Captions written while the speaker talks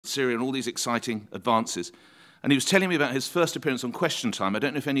Syria and all these exciting advances. And he was telling me about his first appearance on Question Time. I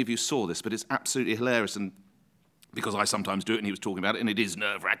don't know if any of you saw this, but it's absolutely hilarious. And because I sometimes do it, and he was talking about it, and it is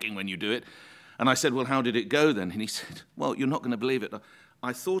nerve-wracking when you do it. And I said, well, how did it go then? And he said, well, you're not going to believe it.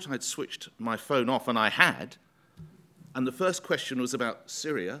 I thought I'd switched my phone off, and I had. And the first question was about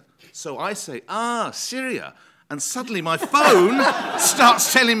Syria. So I say, Syria. And suddenly my phone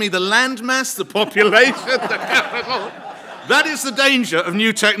starts telling me the landmass, the population, the capital. That is the danger of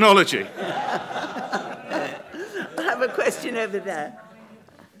new technology. I have a question over there.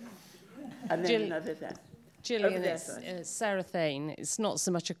 And then another there. Gillian, it's Sarah Thane. It's not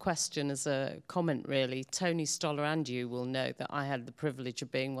so much a question as a comment, really. Tony Stoller and you will know that I had the privilege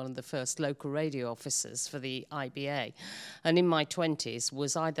of being one of the first local radio officers for the IBA. And in my 20s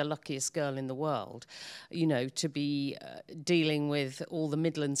was I the luckiest girl in the world, you know, to be dealing with all the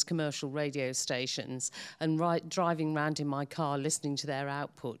Midlands commercial radio stations and driving around in my car listening to their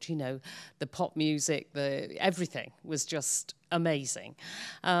output, you know, the pop music, everything was just amazing.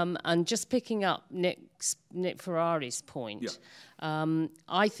 And just picking up Nick Ferrari's point,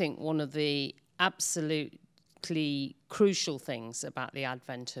 I think one of the absolutely crucial things about the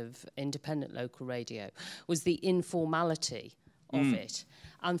advent of independent local radio was the informality of it.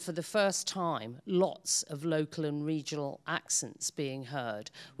 And for the first time, lots of local and regional accents being heard,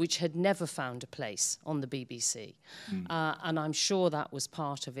 which had never found a place on the BBC. And I'm sure that was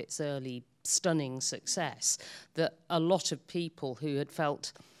part of its early stunning success, that a lot of people who had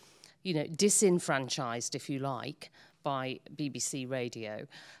felt, you know, disenfranchised, if you like, by BBC Radio,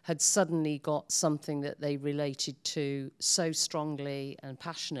 had suddenly got something that they related to so strongly and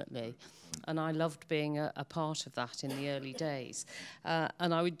passionately. And I loved being a part of that in the early days.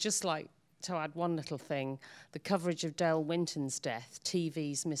 And I would just like to add one little thing. The coverage of Dale Winton's death,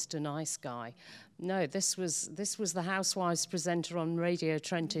 TV's Mr. Nice Guy. No, this was the Housewives presenter on Radio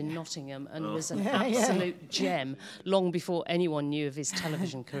Trent in Nottingham and was an absolute gem long before anyone knew of his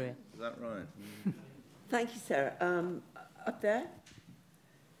television career. Is that right? Thank you, Sarah. Up there?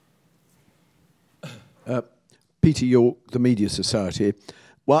 Peter York, the Media Society.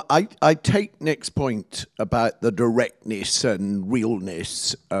 Well, I take Nick's point about the directness and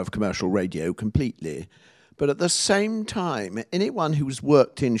realness of commercial radio completely. But at the same time, anyone who's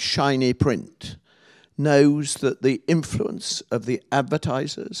worked in shiny print knows that the influence of the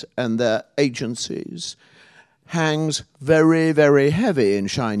advertisers and their agencies hangs very, very heavy in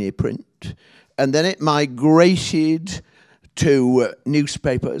shiny print. And then it migrated to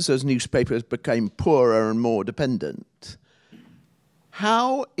newspapers as newspapers became poorer and more dependent.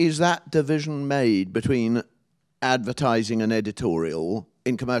 How is that division made between advertising and editorial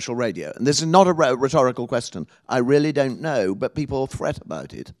in commercial radio? And this is not a rhetorical question. I really don't know, but people fret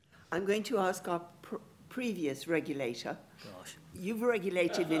about it. I'm going to ask our previous regulator. Gosh. You've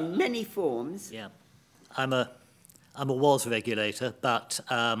regulated in many forms. Yeah. I'm a was regulator, but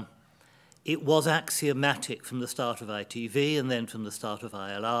it was axiomatic from the start of ITV and then from the start of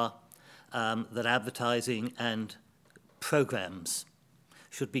ILR that advertising and programmes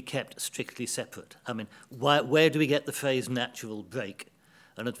should be kept strictly separate. I mean, where do we get the phrase natural break?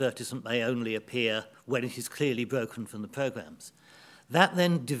 An advertisement may only appear when it is clearly broken from the programmes. That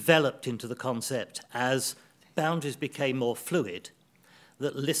then developed into the concept, as boundaries became more fluid,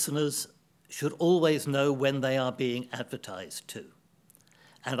 that listeners should always know when they are being advertised to.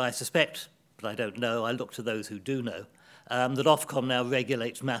 And I suspect, but I don't know, I look to those who do know, that Ofcom now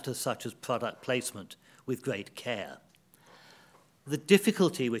regulates matters such as product placement with great care. The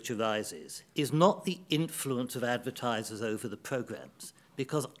difficulty which arises is not the influence of advertisers over the programmes,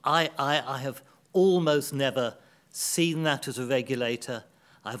 because I have almost never seen that as a regulator.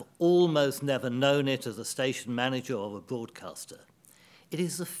 I've almost never known it as a station manager or a broadcaster. It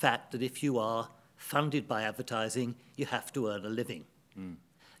is the fact that if you are funded by advertising, you have to earn a living.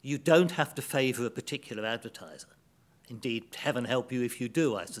 You don't have to favour a particular advertiser. Indeed, heaven help you if you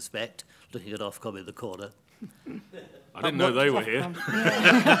do, I suspect, looking at Ofcom in the corner. I didn't know they were here.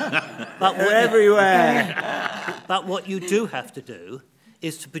 But they're everywhere. But what you do have to do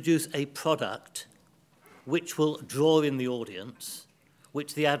is to produce a product which will draw in the audience,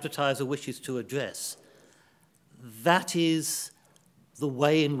 which the advertiser wishes to address. That is the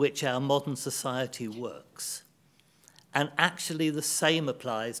way in which our modern society works. And actually the same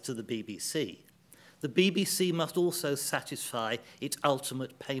applies to the BBC. The BBC must also satisfy its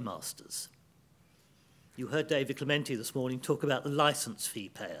ultimate paymasters. You heard David Clementi this morning talk about the licence fee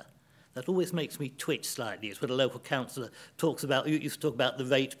payer. That always makes me twitch slightly. It's when a local councillor talks about, you used to talk about the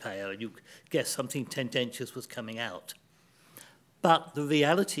rate payer and you guess something tendentious was coming out. But the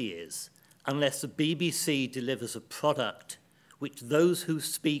reality is, unless the BBC delivers a product which those who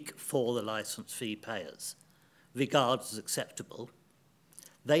speak for the licence fee payers regard as acceptable,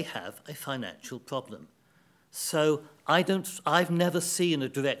 they have a financial problem. So I've never seen a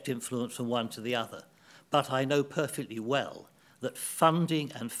direct influence from one to the other, but I know perfectly well that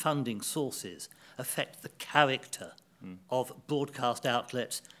funding and funding sources affect the character of broadcast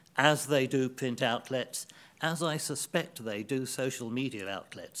outlets as they do print outlets, as I suspect they do social media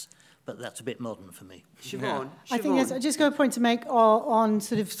outlets. But that's a bit modern for me. Siobhan. I think I just got a point to make on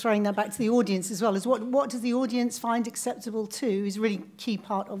sort of throwing that back to the audience as well, is what does the audience find acceptable too is a really key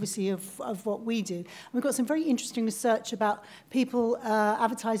part, obviously, of what we do. We've got some very interesting research about people,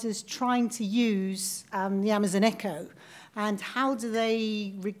 advertisers trying to use the Amazon Echo, and how do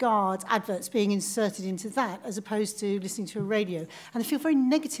they regard adverts being inserted into that as opposed to listening to a radio. And they feel very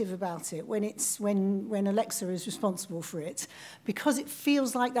negative about it when Alexa is responsible for it, because it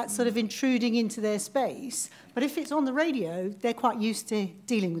feels like that's sort of intruding into their space. But if it's on the radio, they're quite used to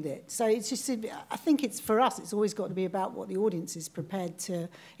dealing with it. So it's just, I think it's, for us, it's always got to be about what the audience is prepared to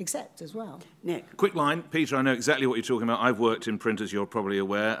accept as well. Nick. Quick line, Peter, I know exactly what you're talking about. I've worked in print, as you're probably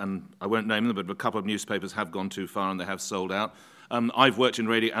aware, and I won't name them, but a couple of newspapers have gone too far and they have sold out. I've worked in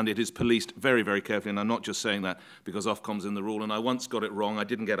radio and it is policed very, very carefully, and I'm not just saying that because Ofcom's in the rule, and I once got it wrong. I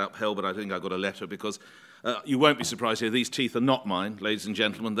didn't get upheld, but I think I got a letter because you won't be surprised here, these teeth are not mine, ladies and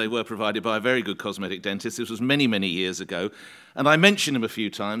gentlemen. They were provided by a very good cosmetic dentist. This was many, many years ago, and I mentioned him a few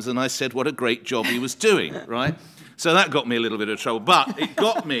times, and I said what a great job he was doing, right? So that got me a little bit of trouble, but it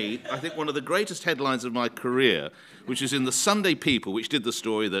got me, I think, one of the greatest headlines of my career, which is in the Sunday People, which did the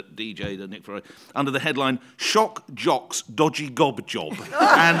story that DJ, the Nick Ferrari, under the headline, "Shock Jock's Dodgy Gob Job."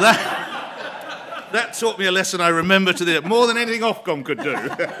 And that taught me a lesson I remember to the more than anything Ofcom could do.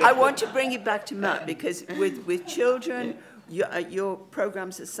 I want to bring it back to Matt, because with children, your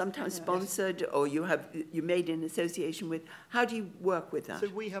programs are sometimes sponsored, or you made in association with. How do you work with that? So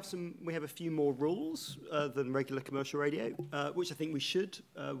we have a few more rules than regular commercial radio, which I think we should.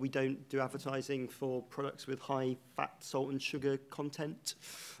 We don't do advertising for products with high fat, salt and sugar content,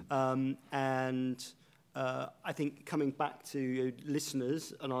 and I think coming back to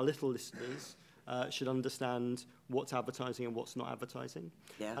listeners and our little listeners should understand what's advertising and what's not advertising.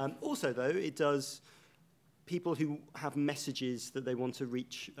 Yeah. Also, though, it does. People who have messages that they want to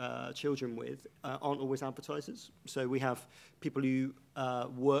reach children with aren't always advertisers. So we have people who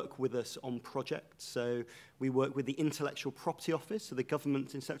work with us on projects. So we work with the Intellectual Property Office. So the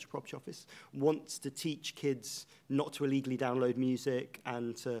government Intellectual Property Office wants to teach kids not to illegally download music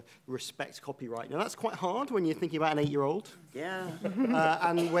and to respect copyright. Now that's quite hard when you're thinking about an 8-year-old. Yeah.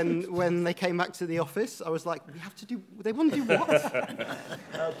 And when they came back to the office, I was like, we have to do, they want to do what?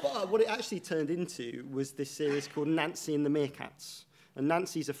 But what it actually turned into was this series called Nancy and the Meerkats. And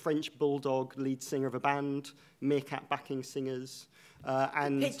Nancy's a French bulldog lead singer of a band, meerkat backing singers.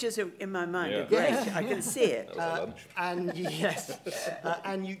 And pictures are in my mind are great. Yeah. I can see it.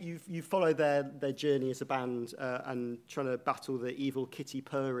 And you follow their journey as a band and trying to battle the evil Kitty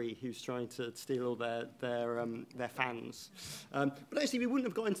Purry who's trying to steal all their fans. But actually, we wouldn't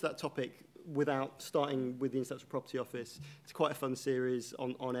have got into that topic without starting with the Intellectual Property Office. It's quite a fun series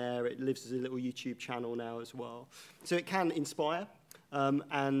on air. It lives as a little YouTube channel now as well. So it can inspire.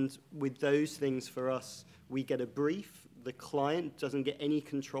 And with those things for us, we get a brief. The client doesn't get any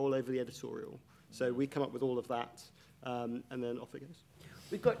control over the editorial. So we come up with all of that, and then off it goes.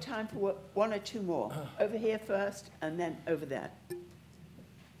 We've got time for one or two more. Over here first, and then over there.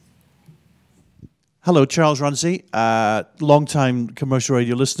 Hello, Charles Runcie, long-time commercial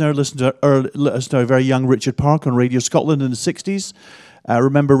radio listener. Listened to a very young Richard Park on Radio Scotland in the 60s.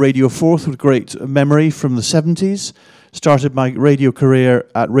 Remember Radio 4th with great memory from the 70s. Started my radio career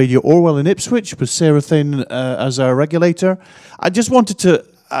at Radio Orwell in Ipswich with Sarah Thin as our regulator. I just wanted to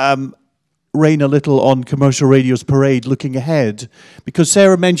rain a little on commercial radio's parade looking ahead, because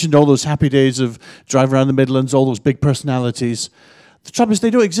Sarah mentioned all those happy days of driving around the Midlands, all those big personalities. The trouble is they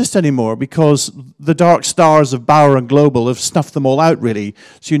don't exist anymore because the dark stars of Bauer and Global have snuffed them all out, really.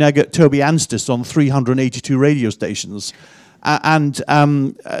 So you now get Toby Anstis on 382 radio stations. And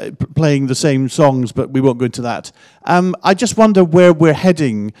playing the same songs, but we won't go into that. I just wonder where we're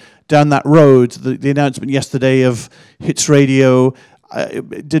heading down that road. The announcement yesterday of Hits Radio.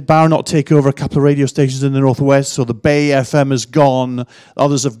 Did Bauer not take over a couple of radio stations in the Northwest? So the Bay FM is gone.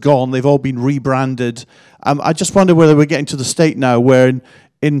 Others have gone. They've all been rebranded. I just wonder whether we're getting to the state now where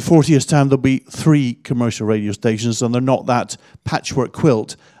in 40 years' time there'll be 3 commercial radio stations and they're not that patchwork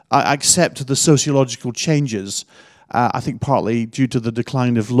quilt. I accept the sociological changes. I think partly due to the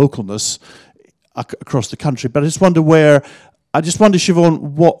decline of localness across the country. But I just wonder, Siobhan,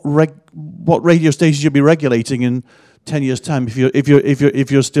 what radio stations you'll be regulating in 10 years' time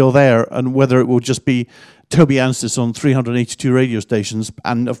if you're still there, and whether it will just be Toby Anstis on 382 radio stations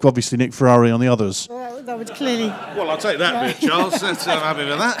and obviously Nick Ferrari on the others. Well, that would clearly... Well, I'll take that bit, Charles. I'm happy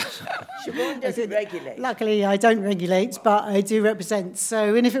with that. Siobhan doesn't regulate. Luckily, I don't regulate, but I do represent.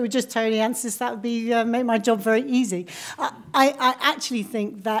 So, and if it were just Tony Anstis, that would be make my job very easy. I actually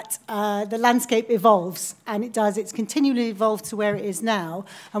think that the landscape evolves, and it does. It's continually evolved to where it is now.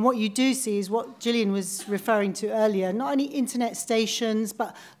 And what you do see is what Gillian was referring to earlier, not only internet stations,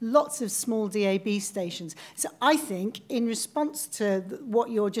 but lots of small DAB stations. So I think in response to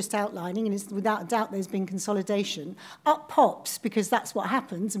what you're just outlining, and it's without a doubt there's been consolidation, up pops, because that's what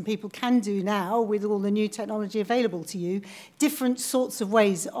happens, and people can do now with all the new technology available to you, different sorts of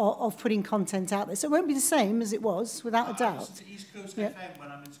ways of putting content out there. So it won't be the same as it was, without a doubt. It's the East Coast Yeah. FM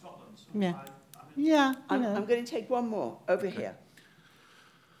when I'm in Scotland. So Yeah. Yeah, I'm going to take one more over here.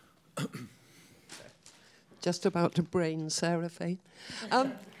 Just about to brain Sarah Fane.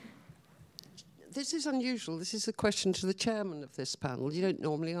 This is unusual. This is a question to the chairman of this panel. You don't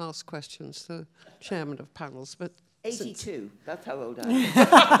normally ask questions to the chairman of panels, but... 82, that's how old I am.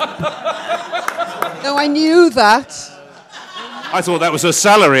 No, I knew that. I thought that was her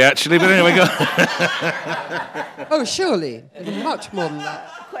salary, actually, but anyway, go. Oh, surely. Much more than that.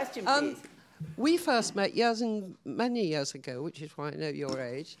 Question, please. We first met many years ago, which is why I know your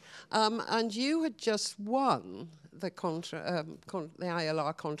age, and you had just won the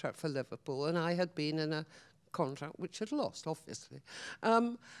ILR contract for Liverpool, and I had been in a contract which had lost, obviously.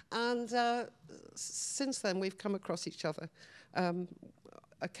 Since then, we've come across each other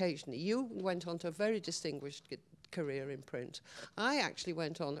occasionally. You went on to a very distinguished career in print. I actually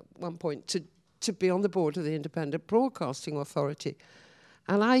went on at one point to be on the board of the Independent Broadcasting Authority.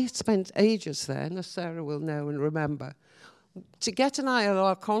 And I spent ages there, and as Sarah will know and remember. To get an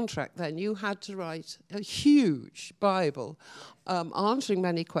ILR contract then, you had to write a huge Bible, answering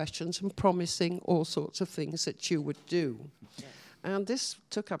many questions and promising all sorts of things that you would do. Yes. And this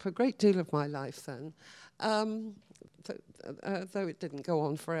took up a great deal of my life then, though it didn't go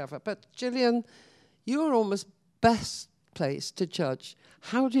on forever. But Gillian, you're almost best placed to judge.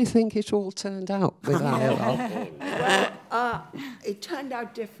 How do you think it all turned out with ILR? Well, it turned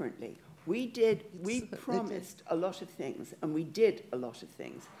out differently. We promised a lot of things, and we did a lot of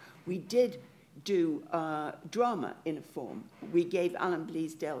things. We did do drama in a form. We gave Alan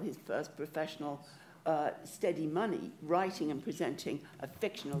Bleasdale his first professional steady money, writing and presenting a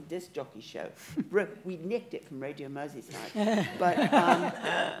fictional disc jockey show. We nicked it from Radio Merseyside,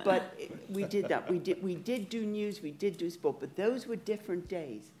 but we did that. We did do news, we did do sport, but those were different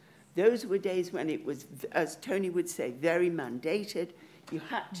days. Those were days when it was, as Tony would say, very mandated. You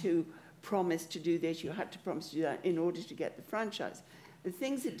had to promise to do this, you had to promise to do that in order to get the franchise. The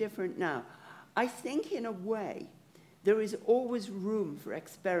things are different now. I think in a way, there is always room for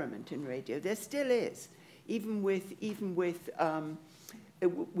experiment in radio. There still is, even with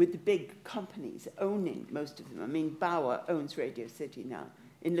the big companies owning most of them. I mean, Bauer owns Radio City now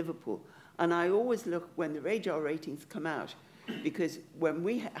in Liverpool. And I always look when the radio ratings come out, because when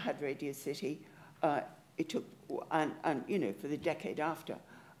we had Radio City, it took, and you know, for the decade after,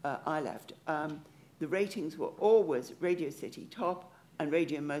 I left, the ratings were always Radio City top and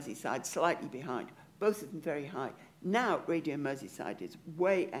Radio Merseyside slightly behind, both of them very high. Now Radio Merseyside is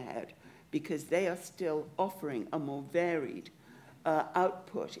way ahead because they are still offering a more varied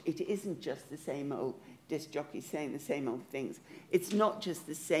output. It isn't just the same old disc jockeys saying the same old things. It's not just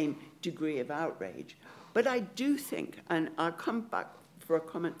the same degree of outrage. But I do think, and I'll come back for a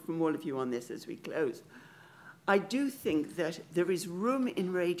comment from all of you on this as we close, I do think that there is room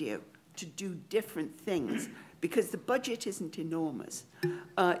in radio to do different things because the budget isn't enormous.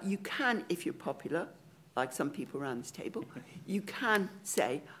 You can, if you're popular, like some people around this table, you can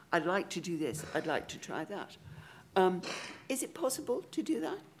say, I'd like to do this, I'd like to try that. Is it possible to do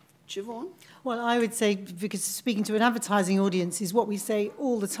that? Siobhan? Well, I would say, because speaking to an advertising audience is what we say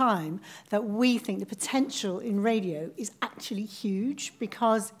all the time, that we think the potential in radio is actually huge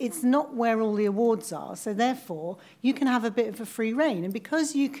because it's not where all the awards are. So therefore, you can have a bit of a free rein. And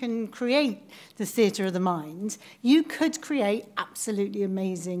because you can create the theatre of the mind, you could create absolutely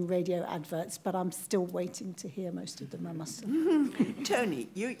amazing radio adverts, but I'm still waiting to hear most of them, I must say. Tony,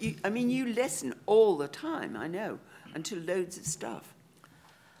 I mean, you listen all the time, I know, and to loads of stuff.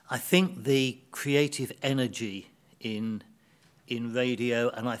 I think the creative energy in radio,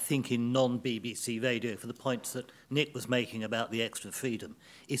 and I think in non-BBC radio, for the points that Nick was making about the extra freedom,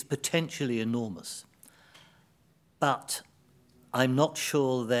 is potentially enormous. But I'm not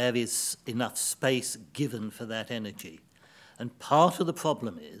sure there is enough space given for that energy. And part of the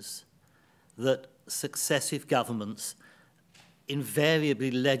problem is that successive governments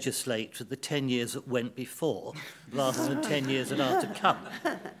invariably legislate for the 10 years that went before rather than 10 years that are to come.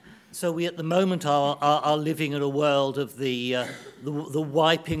 So we at the moment are living in a world of the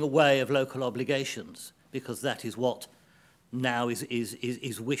wiping away of local obligations, because that is what now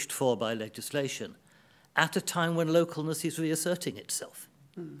is wished for by legislation, at a time when localness is reasserting itself.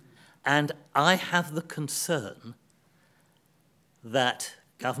 And I have the concern that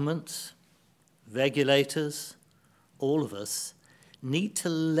governments, regulators, all of us, need to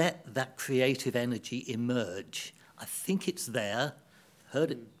let that creative energy emerge. I think it's there.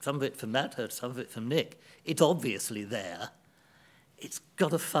 Heard it, some of it from Matt, heard some of it from Nick. It's obviously there. It's got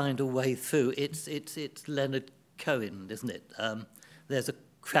to find a way through. It's Leonard Cohen, isn't it? There's a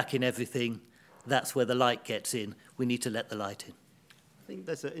crack in everything. That's where the light gets in. We need to let the light in. I think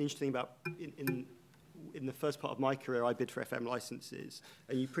there's an interesting about in the first part of my career, I bid for FM licenses,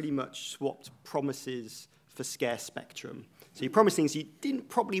 and you pretty much swapped promises for scarce spectrum. So you promised things you didn't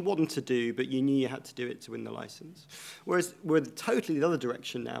probably want to do, but you knew you had to do it to win the license. Whereas we're totally the other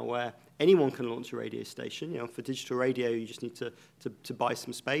direction now, where anyone can launch a radio station. You know, for digital radio, you just need to buy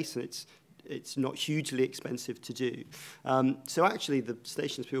some space, and it's not hugely expensive to do. So actually, the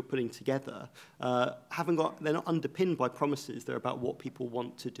stations people are putting together they're not underpinned by promises. They're about what people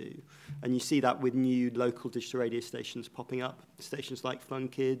want to do. And you see that with new local digital radio stations popping up, stations like Fun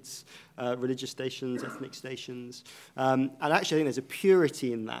Kids, religious stations, ethnic stations. And actually, I think there's a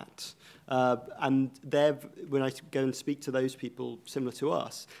purity in that. And when I go and speak to those people similar to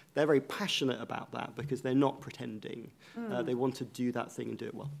us, they're very passionate about that because they're not pretending. They want to do that thing and do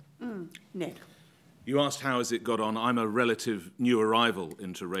it well. Nick. You asked how has it got on. I'm a relative new arrival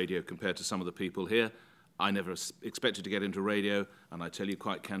into radio compared to some of the people here. I never expected to get into radio, and I tell you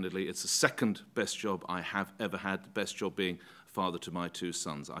quite candidly, it's the second best job I have ever had, the best job being father to my 2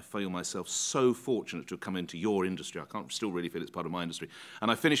 sons. I feel myself so fortunate to have come into your industry. I can't still really feel it's part of my industry. And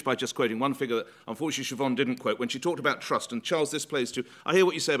I finished by just quoting one figure that unfortunately Siobhan didn't quote when she talked about trust. And Charles, this plays to, I hear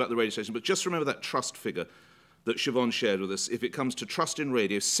what you say about the radio station, but just remember that trust figure that Siobhan shared with us. If it comes to trust in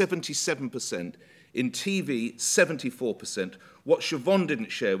radio, 77%, in TV, 74%. What Siobhan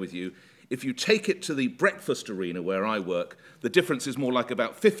didn't share with you, if you take it to the breakfast arena where I work, the difference is more like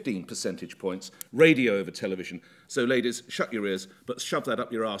about 15 percentage points, radio over television. So ladies, shut your ears, but shove that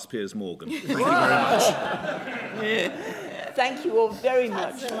up your arse, Piers Morgan. Thank you very much. Thank you all very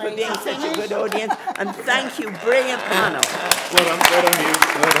much for being such a good audience, and thank you, brilliant panel. Well done you,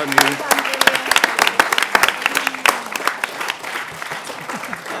 well done you.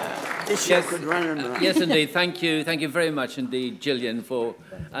 Yes, indeed. Thank you very much indeed, Gillian,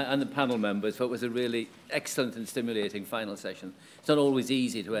 and the panel members, for it was a really excellent and stimulating final session. It's not always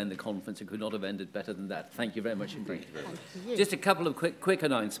easy to end the conference. It could not have ended better than that. Thank you very much indeed. Just a couple of quick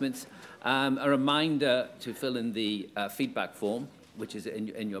announcements. A reminder to fill in the feedback form, which is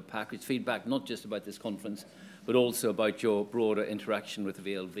in your pack. It's feedback not just about this conference, but also about your broader interaction with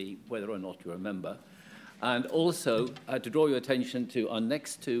the VLV, whether or not you're a member. And also to draw your attention to our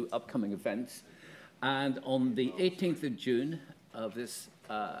next 2 upcoming events. And on the 18th of June of this,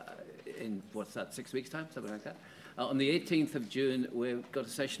 in what's that, 6 weeks' time, something like that. On the 18th of June, we've got a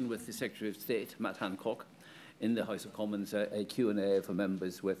session with the Secretary of State, Matt Hancock, in the House of Commons, a Q&A for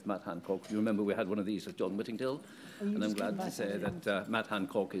members with Matt Hancock. You remember we had one of these with John Whittingdale, and I'm glad to say that Matt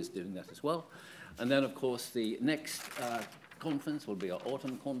Hancock is doing that as well. And then, of course, the next conference will be our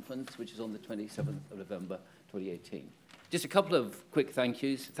autumn conference, which is on the 27th of November 2018. Just a couple of quick thank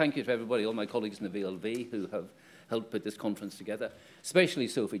yous. Thank you to everybody, all my colleagues in the VLV who have helped put this conference together, especially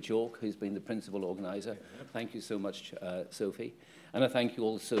Sophie Chalk, who's been the principal organiser. Thank you so much, Sophie. And a thank you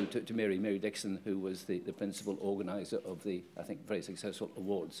also to Mary Dixon, who was the principal organiser of the, I think, very successful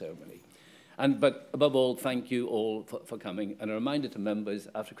award ceremony. But above all, thank you all for coming. And a reminder to members,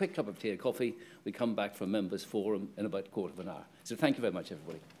 after a quick cup of tea or coffee, we come back for a members' forum in about a quarter of an hour. So thank you very much,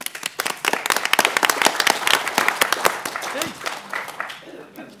 everybody.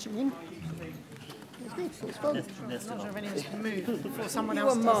 Julian. It was fun. You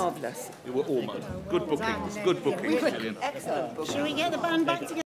were marvellous. You were all good bookings, good bookings, Gillian. Excellent bookings. Should we get the band back together?